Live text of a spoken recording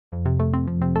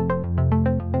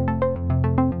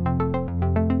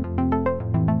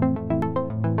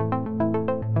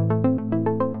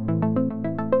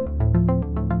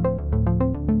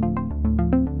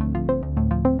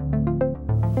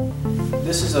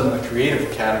is in the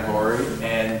creative category,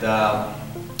 and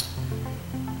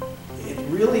it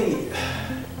really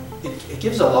it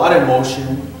gives a lot of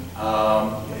emotion.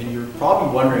 And you're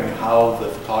probably wondering how the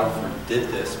photographer did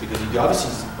this, because you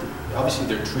obviously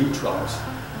they're tree trunks,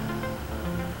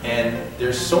 and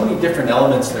there's so many different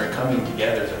elements that are coming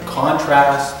together. There's a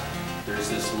contrast. There's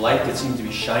this light that seems to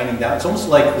be shining down. It's almost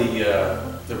like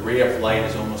the ray of light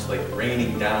is almost like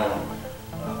raining down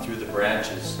through the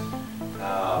branches.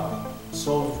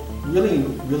 So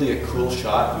really a cool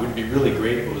shot. It would be really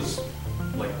great if it was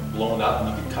like blown up and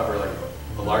you could cover like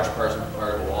a large part of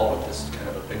the wall with this kind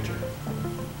of a picture.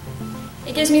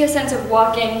 It gives me the sense of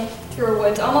walking through a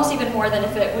woods, almost even more than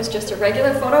if it was just a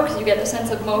regular photo, because you get the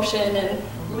sense of motion and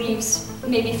leaves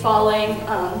maybe falling.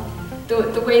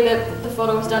 The way that the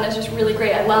photo was done is just really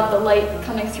great. I love the light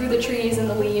coming through the trees and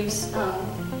the leaves.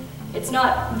 It's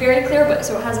not very clear, but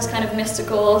so it has this kind of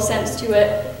mystical sense to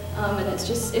it, and it's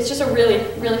just a really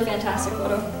fantastic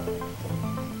photo.